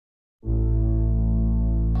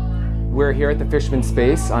We're here at the Fishman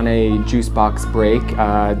Space on a juice box break.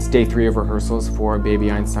 It's day 3 of rehearsals for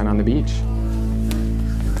Baby Einstein on the beach.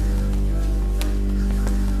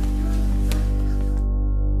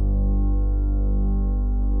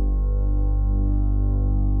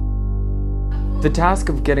 The task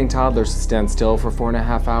of getting toddlers to stand still for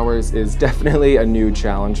 4.5 hours is definitely a new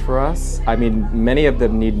challenge for us. I mean, many of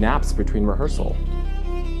them need naps between rehearsal.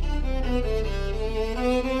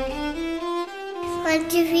 1,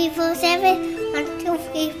 2, 3, 4, 7. 1, 2,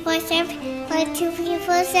 3, 4, 7. 1, 2, 3,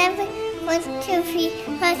 4, 7. 1, 2, 3,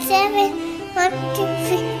 4, 7. 1, 2,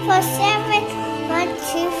 3, 4, 7. 1,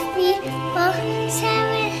 2, 3, 4,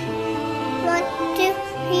 7. 1, 2,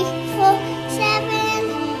 3, 4, 7.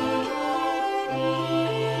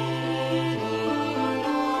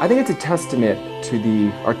 I think it's a testament to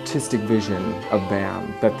the artistic vision of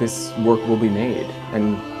BAM that this work will be made,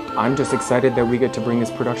 and I'm just excited that we get to bring this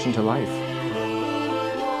production to life.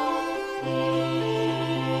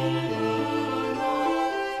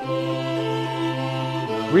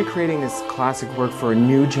 Recreating this classic work for a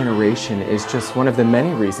new generation is just one of the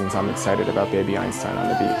many reasons I'm excited about Baby Einstein on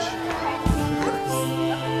the beach.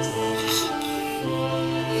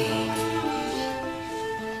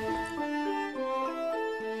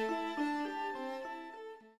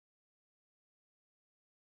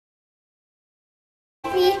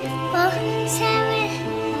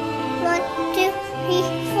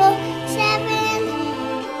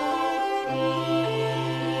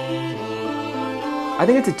 I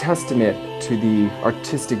think it's a testament to the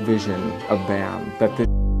artistic vision of BAM that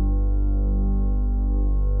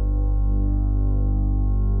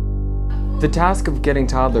the task of getting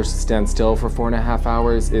toddlers to stand still for 4.5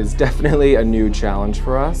 hours is definitely a new challenge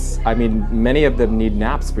for us. I mean, many of them need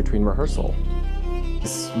naps between rehearsal.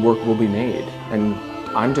 This work will be made, and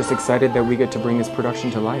I'm just excited that we get to bring this production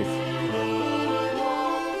to life.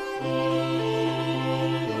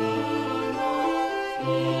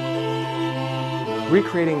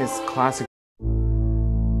 Recreating this classic.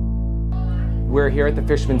 We're here at the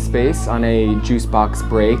Fishman Space on a juice box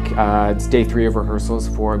break. It's day 3 of rehearsals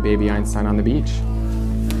for Baby Einstein on the beach.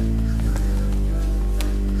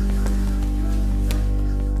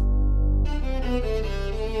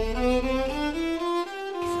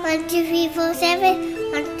 1, 2, 3, 4,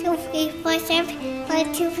 7. 1, 2, 3, 4, 7.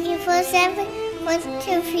 1, 2, 3, 4, 7. 1,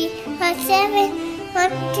 2, 3, 4, 7. 1,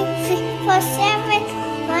 2, 3, 4, 7.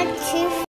 1, 2,